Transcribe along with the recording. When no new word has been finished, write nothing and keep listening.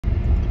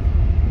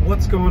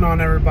What's going on,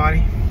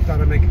 everybody?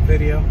 Thought I'd make a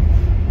video.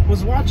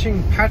 Was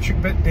watching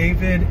Patrick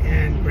Bet-David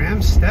and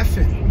Graham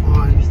Stephan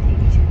on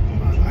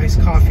Iced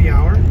Coffee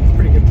Hour.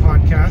 Pretty good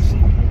podcast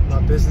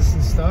about business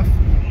and stuff.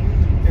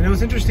 And it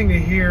was interesting to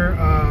hear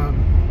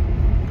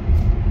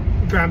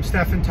Graham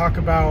Stephan talk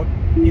about,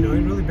 you know,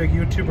 a really big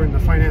YouTuber in the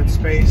finance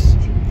space.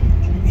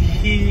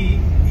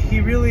 He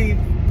really,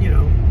 you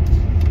know,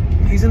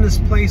 he's in this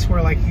place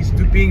where like he's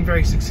being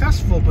very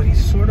successful, but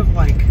he's sort of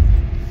like,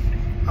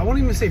 I won't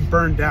even say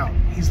burned out.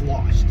 He's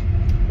lost,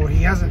 or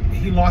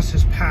he lost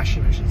his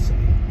passion, I should say.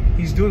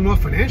 He's doing well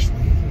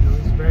financially. You know,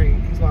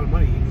 he's a lot of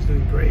money. He's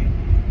doing great.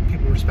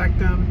 People respect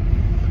him,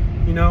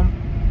 you know.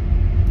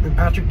 And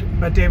Patrick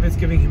Bet-David's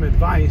giving him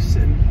advice,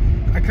 and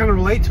I kind of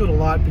relate to it a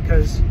lot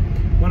because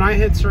when I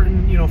hit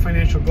certain, you know,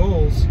 financial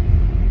goals,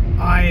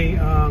 I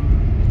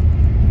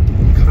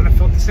kind of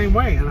felt the same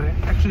way, and I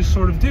actually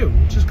sort of do,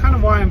 which is kind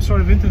of why I'm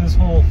sort of into this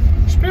whole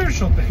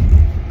spiritual thing.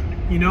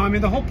 You know, I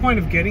mean, the whole point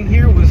of getting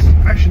here was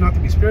actually not to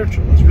be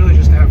spiritual. It was really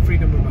just to have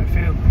freedom with my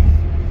family.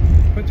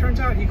 But it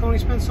turns out you can only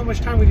spend so much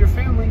time with your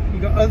family.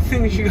 You got other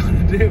things you got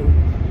to do,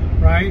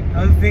 right?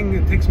 Other thing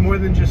that takes more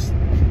than just,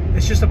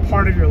 it's just a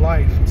part of your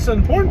life. It's an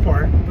important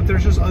part, but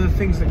there's just other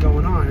things that are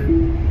going on.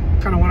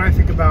 And kind of what I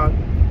think about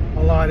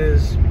a lot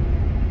is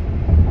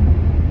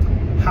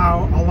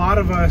how a lot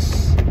of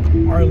us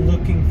are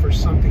looking for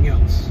something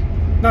else.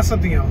 Not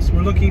something else.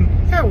 We're looking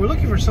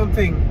for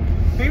something.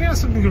 Maybe not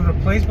something to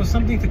replace, but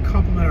something to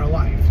complement our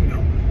life.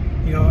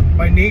 You know,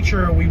 by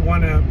nature we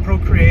want to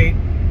procreate,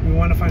 we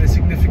want to find a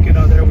significant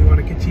other, we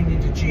want to continue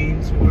the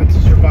genes, we want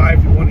to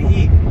survive, we want to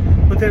eat.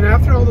 But then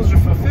after all those are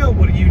fulfilled,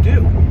 what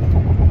do?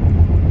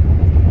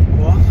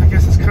 Well, I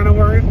guess it's kind of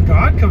where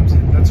God comes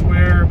in. That's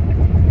where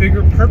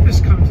bigger purpose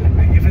comes in.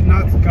 If it's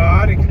not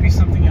God, it could be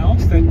something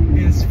else that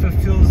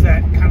fulfills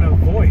that kind of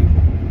void.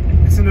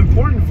 It's an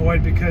important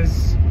void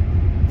because,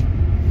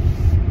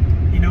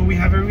 you know, we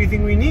have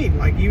everything we need.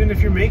 Like, even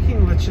if you're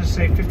making, let's just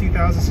say $50,000,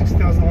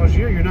 $60,000 a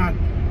year, you're not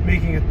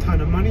making a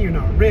ton of money, you're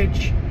not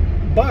rich,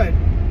 but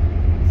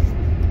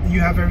you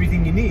have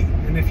everything you need.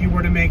 And if you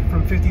were to make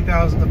from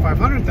 $50,000 to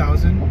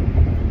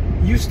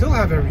 $500,000, you still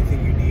have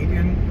everything you need.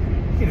 And,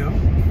 you know,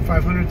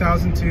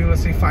 $500,000 to,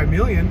 let's say, $5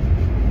 million,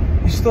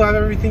 you still have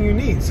everything you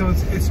need. So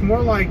it's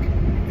more like,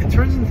 it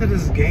turns into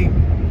this game.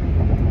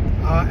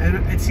 And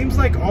it seems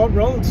like all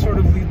roads sort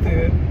of lead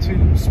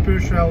to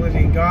spirituality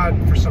and God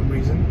for some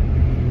reason.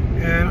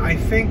 And I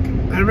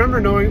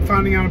remember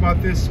finding out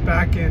about this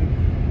back in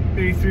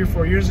maybe 3 or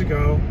 4 years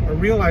ago, or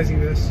realizing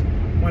this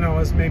when I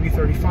was maybe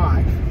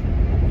 35,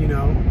 you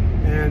know.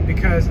 And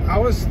because I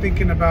was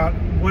thinking about,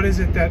 what is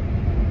it that,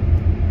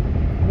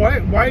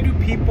 why do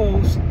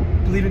people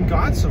believe in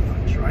God so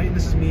much, right? And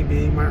this is me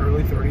being my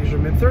early 30s or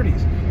mid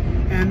 30s.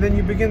 And then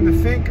you begin to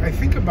think, I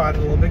think about it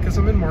a little bit because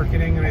I'm in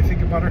marketing, and I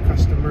think about our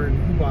customer and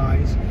who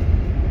buys.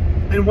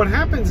 And what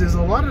happens is,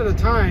 a lot of the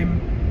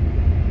time,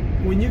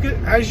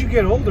 as you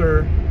get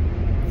older,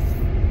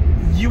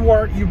 you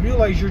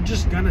realize you're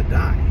just gonna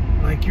die.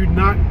 Like,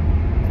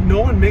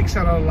 no one makes it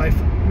out of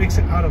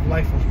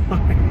life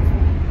alive.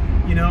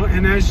 You know,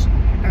 and as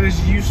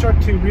you start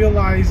to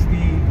realize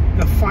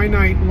the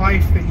finite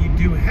life that you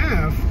do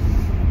have,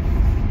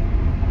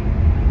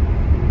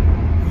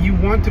 you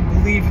want to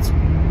believe it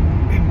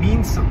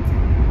means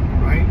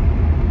something, right?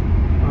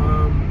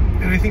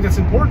 And I think that's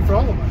important for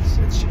all of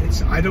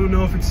us. I don't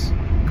know if it's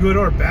good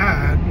or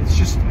bad. It's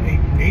just a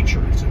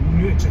nature. It's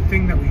a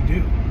thing that we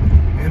do.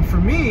 And for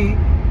me,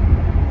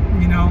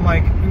 you know,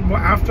 like,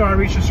 after I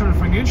reach a certain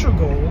financial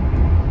goal,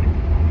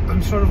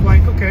 I'm sort of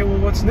like, okay, well,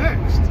 what's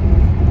next,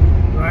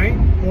 right?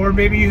 Or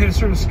maybe you hit a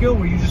certain skill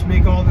where you just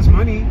make all this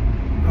money,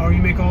 or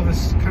you make all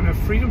this kind of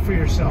freedom for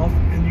yourself,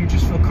 and you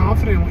just feel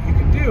confident in what you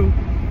can do.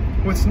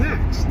 What's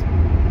next?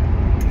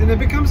 And it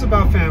becomes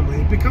about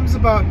family. It becomes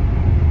about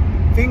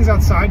things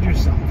outside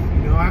yourself.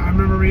 You know, I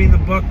remember reading the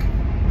book,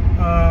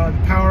 The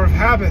Power of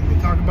Habit. They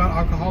talk about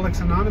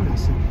Alcoholics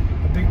Anonymous,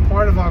 and a big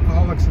part of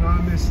Alcoholics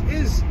Anonymous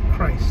is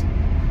Christ,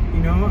 you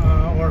know,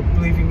 or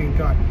believing in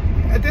God.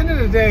 At the end of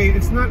the day,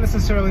 it's not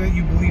necessarily that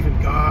you believe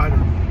in God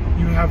or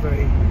you have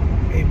a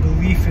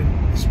belief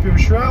in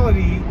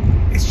spirituality.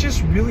 It's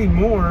just really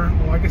more,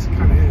 well, I guess it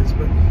kind of is,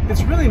 but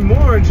it's really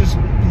more just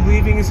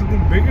believing in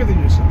something bigger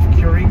than yourself,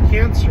 curing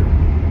cancer,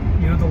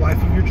 you know, the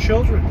life of your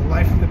children, the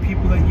life of the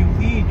people that you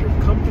lead, your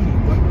company,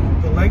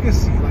 the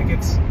legacy. Like,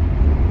 it's,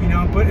 you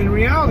know, but in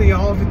reality,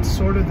 all of it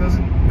sort of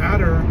doesn't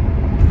matter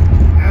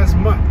as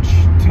much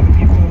to the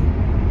people.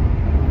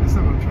 That's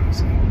not what I'm trying to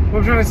say. What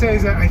I'm trying to say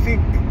is that I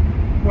think,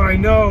 what I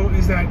know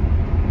is that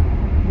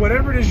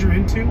whatever it is you're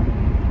into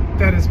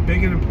that is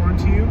big and important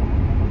to you,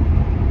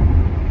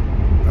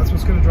 that's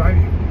what's going to drive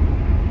you.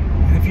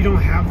 And if you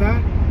don't have that,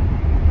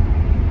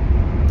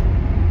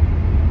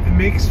 it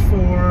makes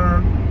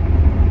for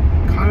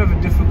kind of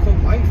a difficult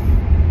life.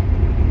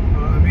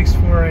 It makes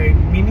for a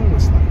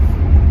meaningless life.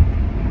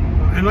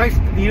 And life,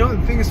 you know,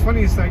 the thing is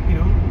funny, it's like, you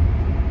know,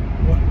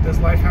 what, does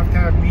life have to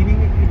have meaning?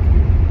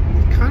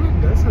 It kind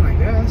of doesn't, I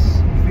guess,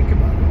 if you think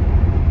about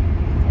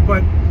it.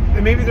 But,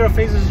 and maybe there are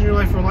phases in your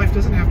life where life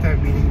doesn't have to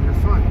have meaning and you're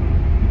fine.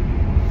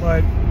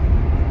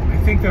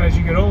 think that as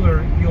you get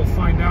older, you'll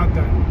find out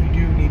that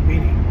you do need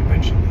meaning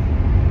eventually.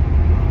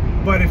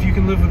 But if you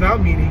can live without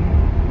meaning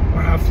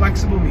or have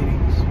flexible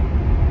meanings,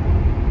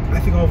 I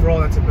think overall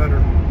that's a better.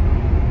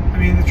 I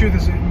mean, the truth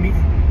is,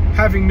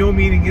 having no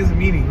meaning is a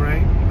meaning,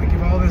 right? Like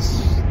if all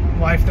this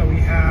life that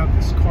we have,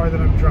 this car that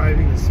I'm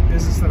driving, this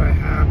business that I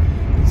have,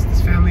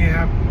 this family I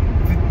have,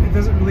 if it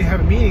doesn't really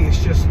have a meaning,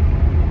 it's just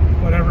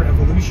whatever,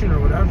 evolution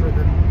or whatever,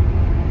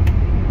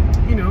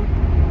 then, you know,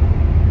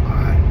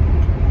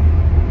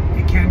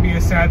 it can be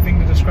a sad thing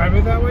to describe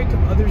it that way. To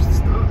others, it's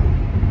not.